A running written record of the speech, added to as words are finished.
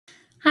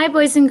Hi,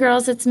 boys and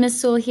girls. It's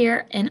Miss Sewell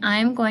here, and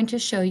I'm going to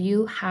show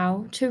you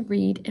how to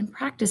read and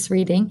practice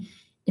reading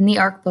in the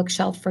ARC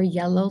bookshelf for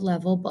yellow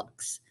level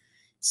books.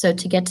 So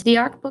to get to the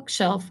ARC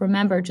bookshelf,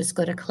 remember, just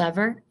go to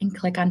Clever and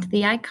click onto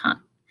the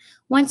icon.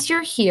 Once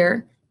you're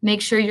here,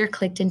 make sure you're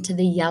clicked into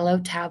the yellow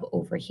tab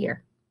over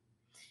here.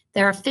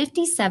 There are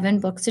 57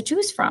 books to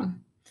choose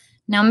from.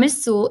 Now,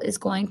 Miss Sewell is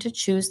going to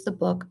choose the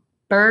book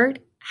Bird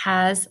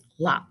Has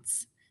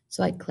Lots.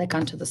 So I click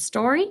onto the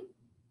story,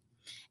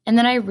 and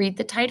then I read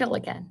the title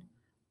again.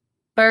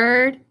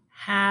 Bird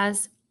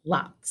has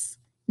lots.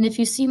 And if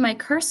you see my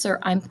cursor,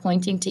 I'm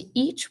pointing to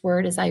each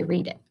word as I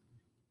read it.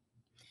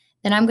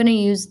 Then I'm going to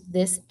use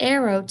this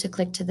arrow to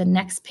click to the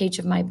next page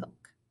of my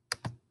book.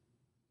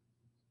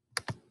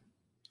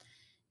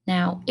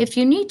 Now, if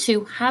you need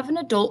to, have an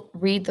adult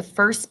read the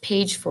first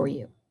page for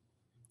you.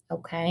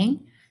 Okay?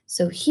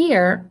 So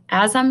here,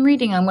 as I'm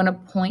reading, I'm going to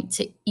point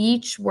to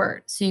each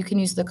word. So you can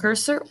use the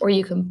cursor or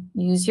you can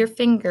use your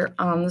finger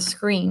on the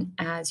screen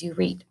as you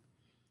read.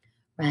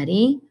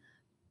 Ready?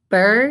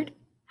 Bird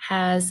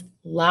has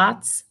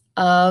lots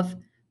of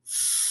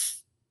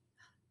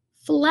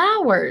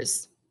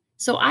flowers.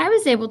 So I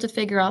was able to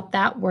figure out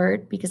that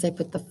word because I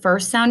put the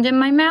first sound in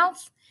my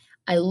mouth.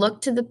 I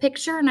looked to the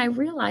picture and I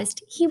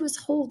realized he was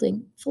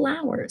holding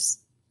flowers.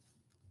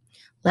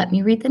 Let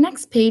me read the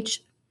next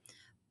page.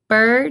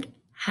 Bird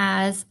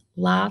has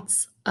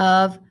lots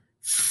of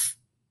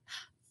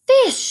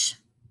fish.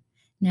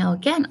 Now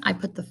again, I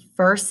put the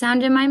first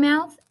sound in my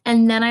mouth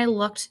and then I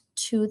looked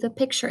to the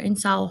picture and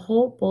saw a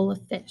whole bowl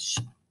of fish.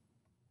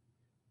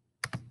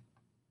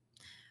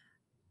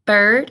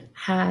 Bird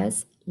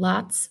has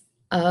lots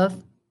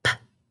of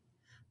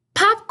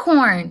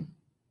popcorn.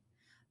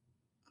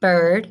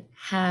 Bird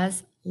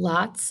has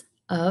lots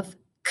of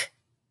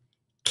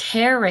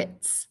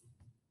carrots.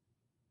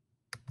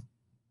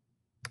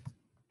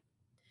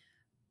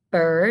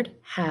 Bird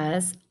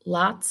has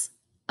lots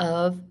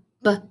of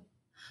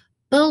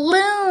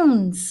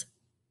balloons.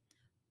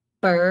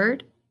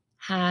 Bird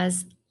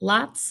has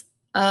lots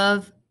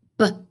of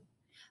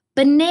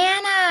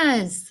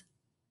bananas.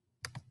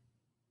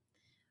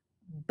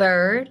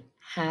 Bird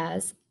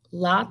has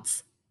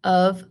lots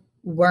of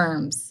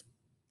worms.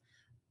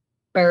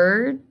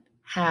 Bird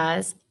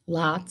has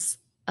lots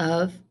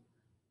of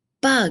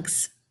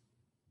bugs.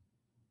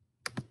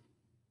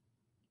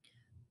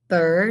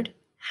 Bird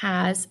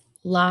has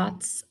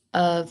lots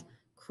of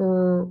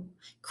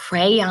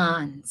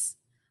crayons.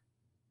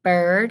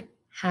 Bird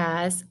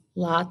has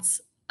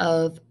lots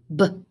of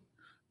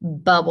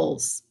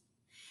bubbles.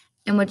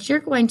 And what you're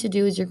going to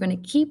do is you're going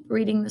to keep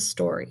reading the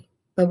story.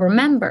 But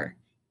remember,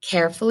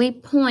 carefully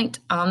point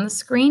on the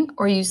screen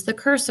or use the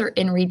cursor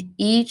and read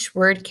each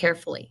word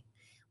carefully.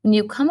 When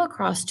you come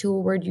across to a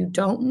word you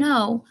don't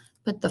know,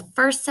 put the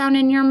first sound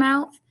in your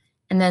mouth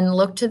and then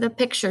look to the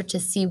picture to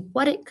see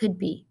what it could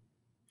be.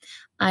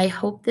 I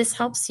hope this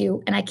helps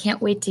you, and I can't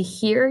wait to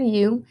hear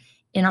you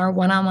in our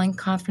one-on-one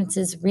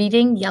conferences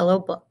reading yellow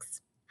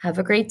books. Have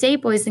a great day,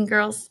 boys and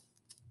girls.